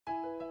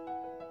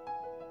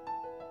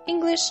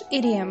English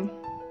idiom.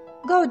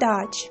 Go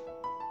Dutch.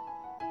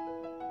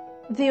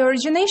 The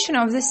origination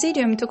of this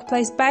idiom took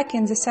place back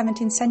in the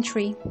 17th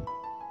century.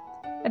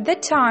 At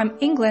that time,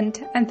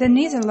 England and the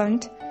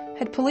Netherlands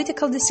had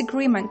political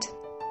disagreement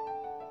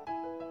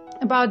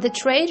about the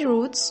trade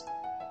routes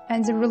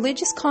and the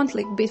religious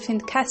conflict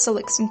between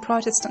Catholics and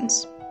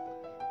Protestants.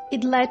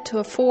 It led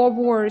to 4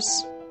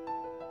 wars.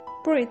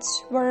 Brits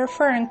were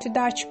referring to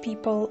Dutch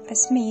people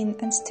as mean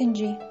and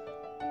stingy.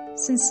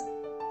 Since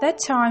that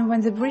time,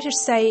 when the British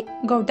say,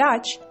 "Go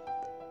Dutch,"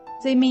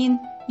 they mean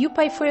you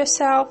pay for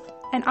yourself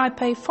and I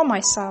pay for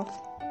myself.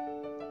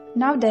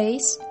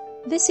 Nowadays,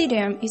 this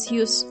idiom is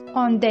used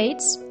on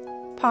dates,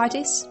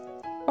 parties,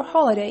 or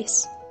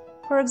holidays.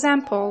 For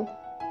example,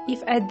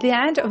 if at the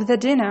end of the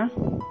dinner,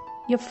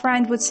 your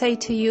friend would say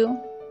to you,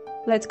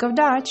 "Let's go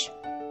Dutch,"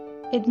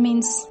 it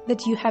means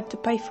that you have to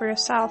pay for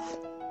yourself.